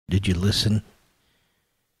Did you listen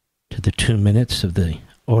to the 2 minutes of the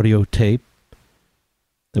audio tape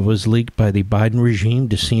that was leaked by the Biden regime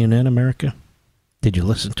to CNN America? Did you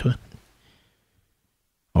listen to it?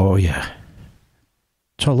 Oh, yeah.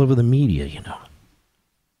 It's all over the media, you know.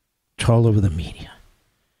 It's all over the media.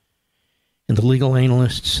 And the legal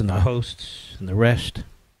analysts and the hosts and the rest,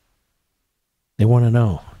 they want to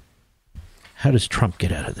know, how does Trump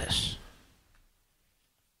get out of this?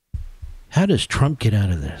 How does Trump get out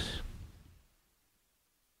of this?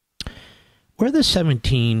 Where are the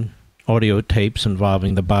 17 audio tapes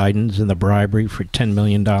involving the Bidens and the bribery for $10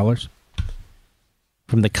 million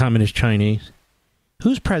from the Communist Chinese?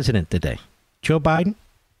 Who's president today? Joe Biden?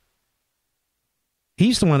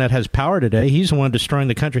 He's the one that has power today. He's the one destroying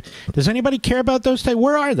the country. Does anybody care about those tapes?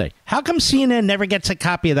 Where are they? How come CNN never gets a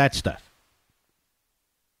copy of that stuff?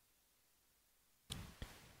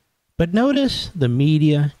 But notice the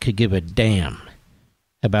media could give a damn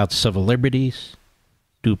about civil liberties,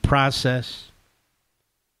 due process,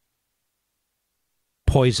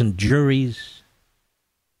 poisoned juries,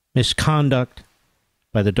 misconduct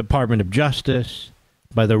by the Department of Justice,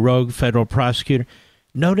 by the rogue federal prosecutor.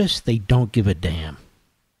 Notice they don't give a damn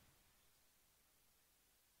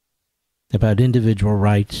about individual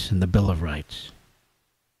rights and the Bill of Rights.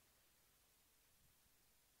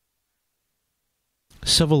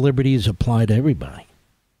 Civil liberties apply to everybody.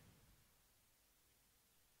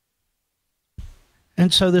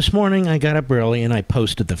 And so this morning I got up early and I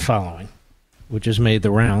posted the following, which has made the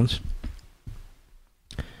rounds.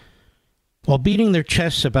 While beating their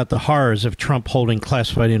chests about the horrors of Trump holding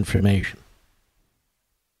classified information,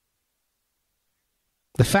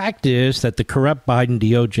 the fact is that the corrupt Biden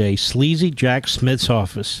DOJ, sleazy Jack Smith's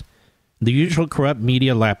office, the usual corrupt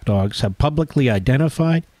media lapdogs have publicly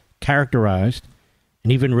identified, characterized,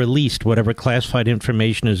 and even released whatever classified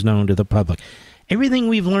information is known to the public. Everything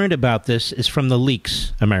we've learned about this is from the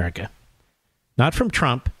leaks, America. Not from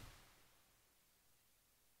Trump.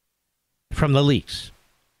 From the leaks.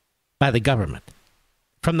 By the government.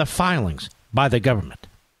 From the filings by the government.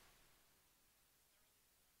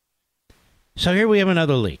 So here we have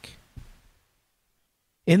another leak.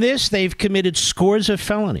 In this, they've committed scores of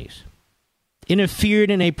felonies, interfered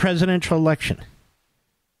in a presidential election,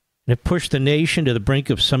 and have pushed the nation to the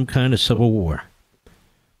brink of some kind of civil war,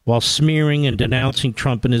 while smearing and denouncing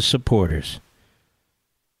Trump and his supporters.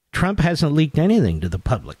 Trump hasn't leaked anything to the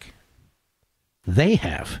public. They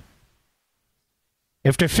have.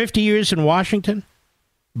 After 50 years in Washington,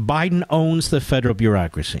 Biden owns the federal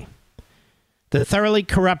bureaucracy. The thoroughly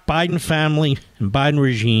corrupt Biden family and Biden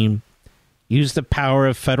regime use the power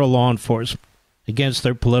of federal law enforcement against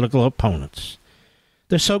their political opponents.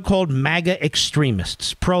 The so-called MAGA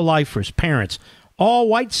extremists, pro-lifers, parents, all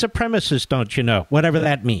white supremacists, don't you know, whatever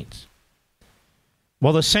that means.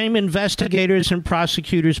 While the same investigators and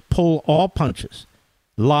prosecutors pull all punches,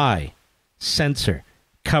 lie, censor,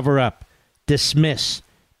 cover up, dismiss,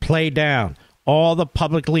 play down all the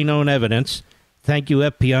publicly known evidence. Thank you,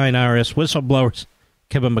 FBI and IRS whistleblowers,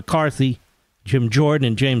 Kevin McCarthy, Jim Jordan,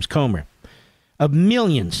 and James Comer, of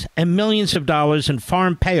millions and millions of dollars in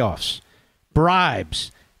foreign payoffs,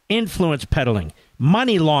 bribes, influence peddling,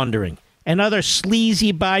 money laundering, and other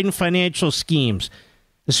sleazy Biden financial schemes,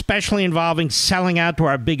 especially involving selling out to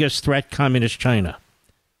our biggest threat, Communist China.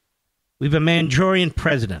 We have a Manchurian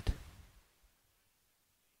president.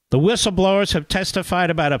 The whistleblowers have testified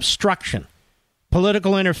about obstruction,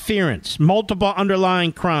 political interference, multiple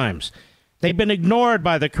underlying crimes. They've been ignored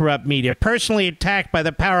by the corrupt media, personally attacked by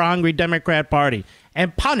the power-hungry Democrat Party,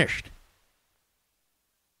 and punished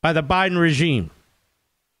by the Biden regime.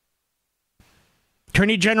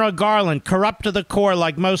 Attorney General Garland, corrupt to the core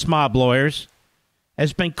like most mob lawyers,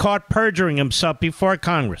 has been caught perjuring himself before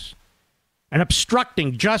Congress and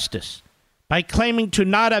obstructing justice by claiming to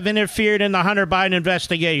not have interfered in the Hunter Biden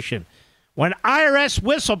investigation, when IRS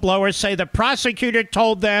whistleblowers say the prosecutor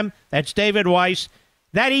told them, that's David Weiss,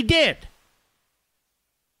 that he did.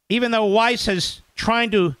 Even though Weiss is trying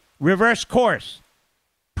to reverse course.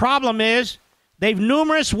 Problem is, they've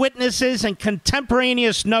numerous witnesses and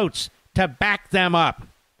contemporaneous notes to back them up.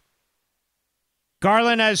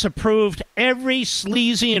 Garland has approved every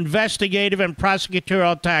sleazy investigative and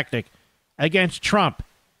prosecutorial tactic against Trump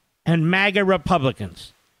and MAGA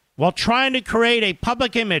Republicans, while trying to create a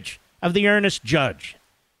public image of the earnest judge.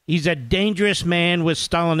 He's a dangerous man with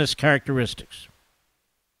Stalinist characteristics.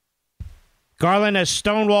 Garland has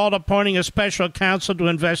stonewalled appointing a special counsel to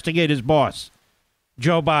investigate his boss,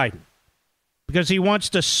 Joe Biden, because he wants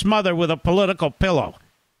to smother with a political pillow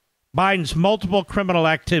Biden's multiple criminal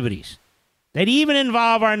activities that even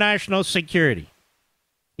involve our national security.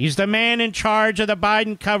 He's the man in charge of the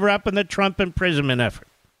Biden cover-up and the Trump imprisonment effort.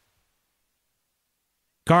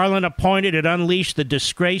 Garland appointed and unleashed the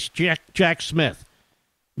disgraced Jack Smith,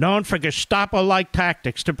 known for Gestapo-like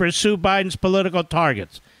tactics to pursue Biden's political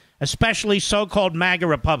targets, especially so-called MAGA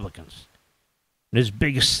Republicans, and his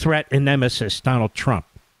biggest threat and nemesis, Donald Trump.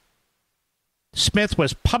 Smith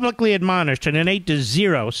was publicly admonished in an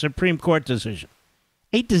 8-0 Supreme Court decision,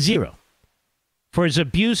 8-0, for his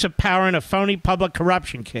abuse of power in a phony public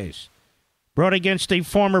corruption case brought against a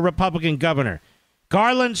former Republican governor.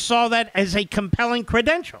 Garland saw that as a compelling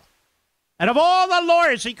credential. And of all the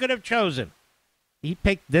lawyers he could have chosen, he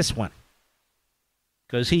picked this one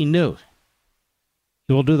because he knew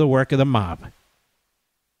he will do the work of the mob.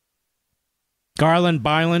 Garland,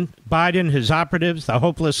 Biden, his operatives, the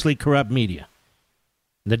hopelessly corrupt media.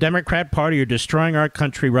 The Democrat Party are destroying our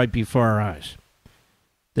country right before our eyes.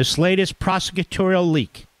 This latest prosecutorial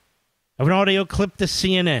leak of an audio clip to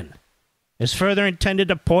CNN is further intended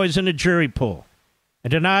to poison a jury pool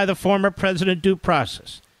and deny the former president due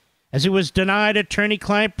process, as he was denied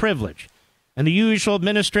attorney-client privilege and the usual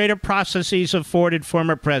administrative processes afforded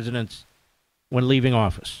former presidents when leaving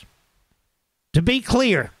office. To be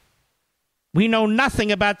clear, we know nothing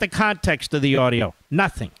about the context of the audio.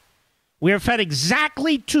 Nothing. We are fed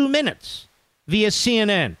exactly 2 minutes via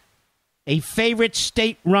CNN, a favorite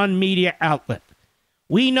state-run media outlet.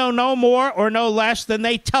 We know no more or no less than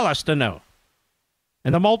they tell us to know.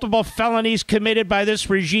 And the multiple felonies committed by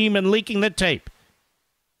this regime in leaking the tape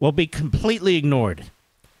will be completely ignored.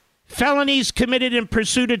 Felonies committed in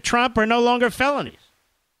pursuit of Trump are no longer felonies.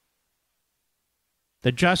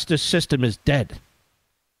 The justice system is dead.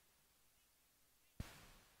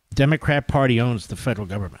 The Democrat Party owns the federal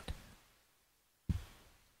government.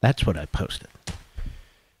 That's what I posted.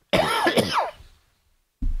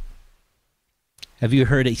 Have you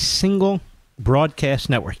heard a single broadcast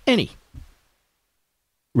network, any,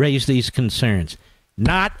 raise these concerns?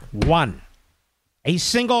 Not one. A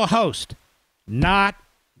single host, not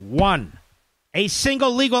one. A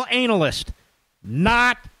single legal analyst,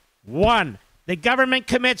 not one. The government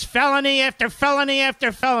commits felony after felony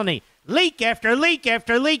after felony, leak after leak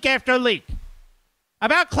after leak after leak.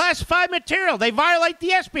 About classified material, they violate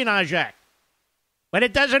the Espionage Act. But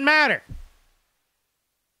it doesn't matter.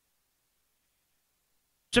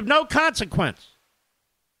 It's of no consequence.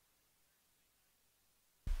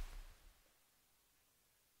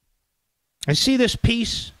 I see this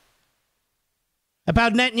piece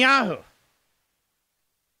about Netanyahu.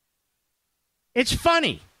 It's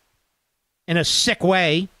funny, in a sick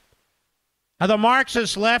way, how the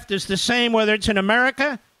Marxist left is the same whether it's in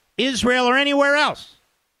America, Israel, or anywhere else.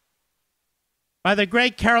 By the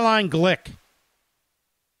great Caroline Glick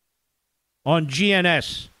on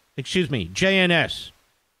JNS.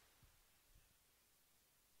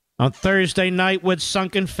 On Thursday night with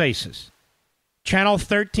sunken faces, Channel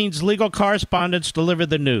 13's legal correspondents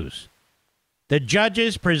delivered the news. The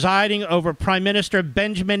judges presiding over Prime Minister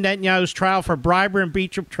Benjamin Netanyahu's trial for bribery and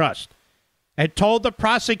breach of trust had told the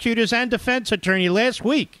prosecutors and defense attorney last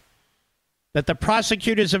week that the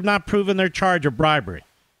prosecutors have not proven their charge of bribery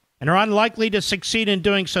and are unlikely to succeed in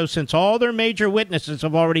doing so since all their major witnesses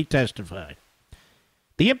have already testified.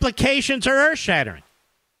 The implications are earth-shattering.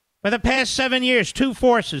 For the past 7 years, two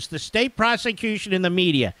forces, the state prosecution and the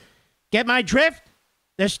media, get my drift?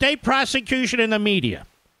 The state prosecution and the media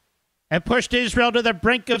have pushed Israel to the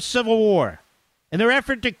brink of civil war in their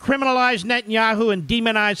effort to criminalize Netanyahu and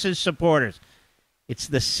demonize his supporters. It's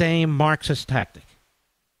the same Marxist tactic.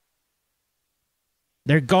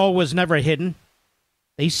 Their goal was never hidden.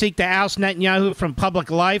 They seek to oust Netanyahu from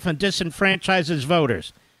public life and disenfranchise his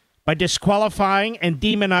voters by disqualifying and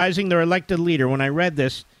demonizing their elected leader. When I read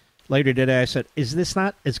this later today, I said, is this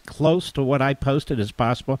not as close to what I posted as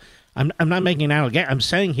possible? I'm not making an allegation. I'm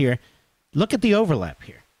saying here, look at the overlap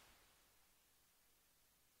here.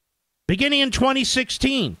 Beginning in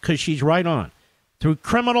 2016, because she's right on, through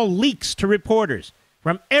criminal leaks to reporters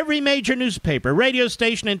from every major newspaper, radio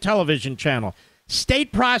station, and television channel,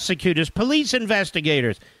 state prosecutors, police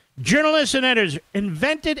investigators, journalists, and editors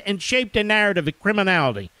invented and shaped a narrative of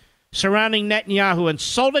criminality surrounding Netanyahu and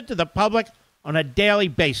sold it to the public on a daily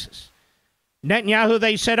basis. Netanyahu,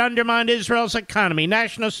 they said, undermined Israel's economy,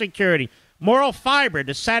 national security, moral fiber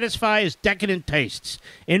to satisfy his decadent tastes,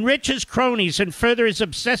 enrich his cronies, and further his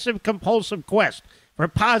obsessive-compulsive quest for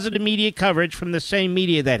positive media coverage from the same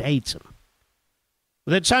media that hates him.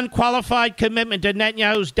 With its unqualified commitment to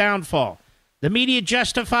Netanyahu's downfall, the media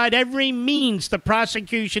justified every means the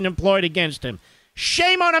prosecution employed against him.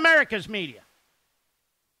 Shame on America's media.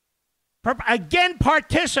 Again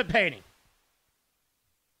participating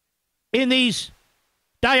in these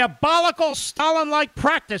diabolical Stalin-like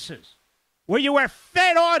practices where you were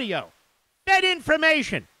fed audio, fed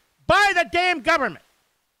information by the damn government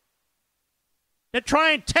to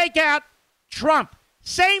try and take out Trump.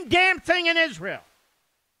 Same damn thing in Israel.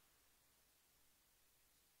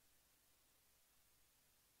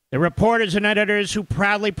 The reporters and editors who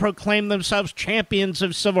proudly proclaim themselves champions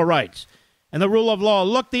of civil rights and the rule of law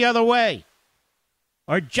look the other way,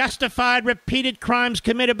 or justified repeated crimes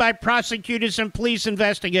committed by prosecutors and police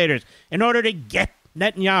investigators in order to get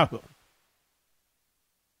Netanyahu.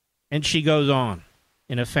 And she goes on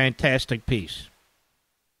in a fantastic piece.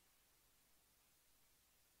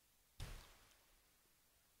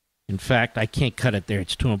 In fact, I can't cut it there.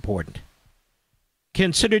 It's too important.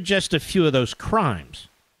 Consider just a few of those crimes,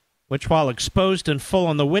 which, while exposed in full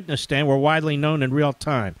on the witness stand, were widely known in real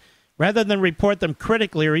time. Rather than report them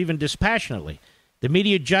critically or even dispassionately, the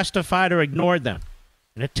media justified or ignored them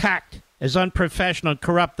and attacked as unprofessional and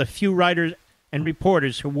corrupt the few writers and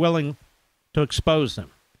reporters who were willing to expose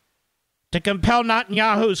them. To compel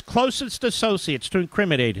Netanyahu's closest associates to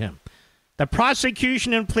incriminate him, the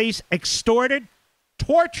prosecution and police extorted,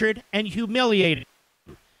 tortured, and humiliated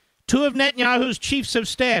him. Two of Netanyahu's chiefs of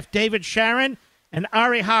staff, David Sharon and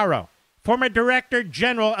Ari Haro, former Director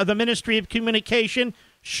General of the Ministry of Communication,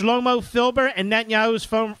 Shlomo Filber, and Netanyahu's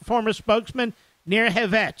former spokesman, Nir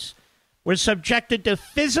Havetz, were subjected to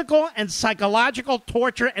physical and psychological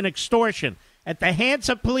torture and extortion at the hands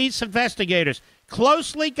of police investigators,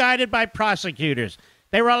 closely guided by prosecutors.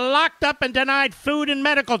 They were locked up and denied food and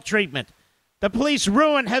medical treatment. The police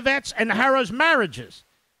ruined Havetz and Haro's marriages.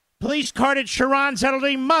 Police carted Sharon's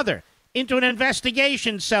elderly mother into an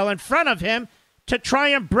investigation cell in front of him to try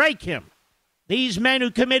and break him. These men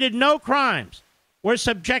who committed no crimes were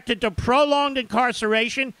subjected to prolonged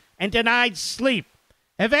incarceration and denied sleep.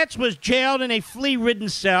 Havetz was jailed in a flea-ridden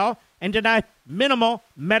cell and denied minimal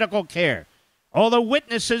medical care. All the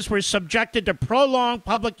witnesses were subjected to prolonged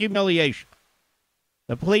public humiliation.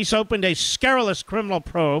 The police opened a scurrilous criminal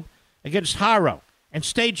probe against Haro and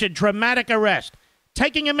staged a dramatic arrest,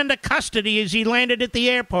 taking him into custody as he landed at the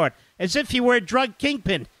airport, as if he were a drug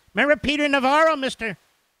kingpin. Remember Peter Navarro, Mr.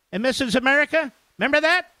 and Mrs. America? Remember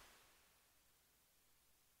that?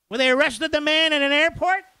 Where they arrested the man in an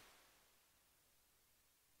airport?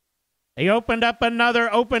 They opened up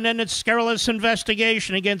another open-ended scurrilous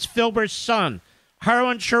investigation against Filber's son. Haro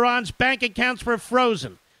and Sharon's bank accounts were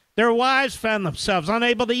frozen. Their wives found themselves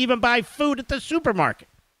unable to even buy food at the supermarket.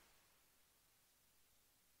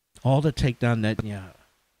 All to take down Netanyahu.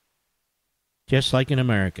 Just like in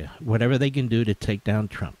America, whatever they can do to take down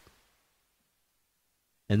Trump.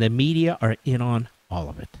 And the media are in on all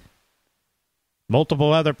of it.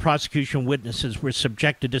 Multiple other prosecution witnesses were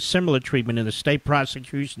subjected to similar treatment in the state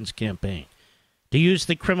prosecution's campaign to use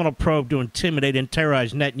the criminal probe to intimidate and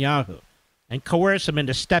terrorize Netanyahu and coerce him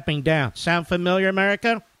into stepping down. Sound familiar,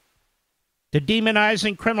 America? To demonize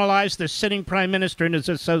and criminalize the sitting prime minister and his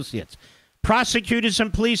associates. Prosecutors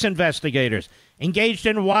and police investigators engaged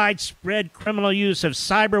in widespread criminal use of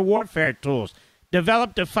cyber warfare tools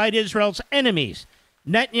developed to fight Israel's enemies.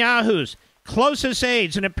 Netanyahu's closest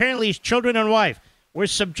aides and apparently his children and wife were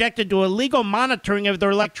subjected to illegal monitoring of their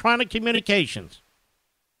electronic communications.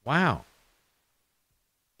 Wow.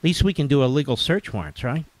 At least we can do illegal search warrants,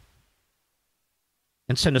 right?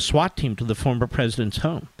 And send a SWAT team to the former president's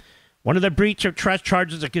home. One of the breach of trust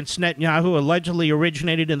charges against Netanyahu allegedly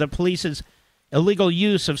originated in the police's illegal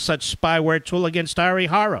use of such spyware tool against Ari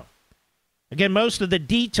Haro. Again, most of the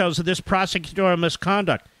details of this prosecutorial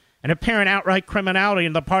misconduct and apparent outright criminality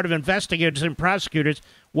on the part of investigators and prosecutors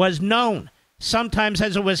was known, sometimes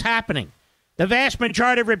as it was happening. The vast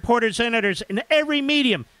majority of reporters and editors in every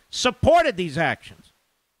medium supported these actions,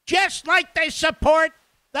 just like they support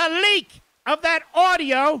the leak of that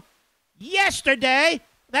audio yesterday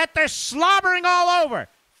that they're slobbering all over.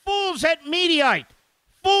 Fools at Mediaite.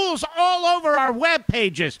 Fools all over our web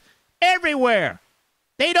pages. Everywhere.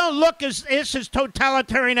 They don't look as this is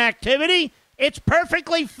totalitarian activity. It's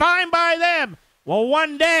perfectly fine by them. Well,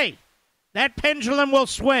 one day, that pendulum will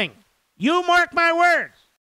swing. You mark my words.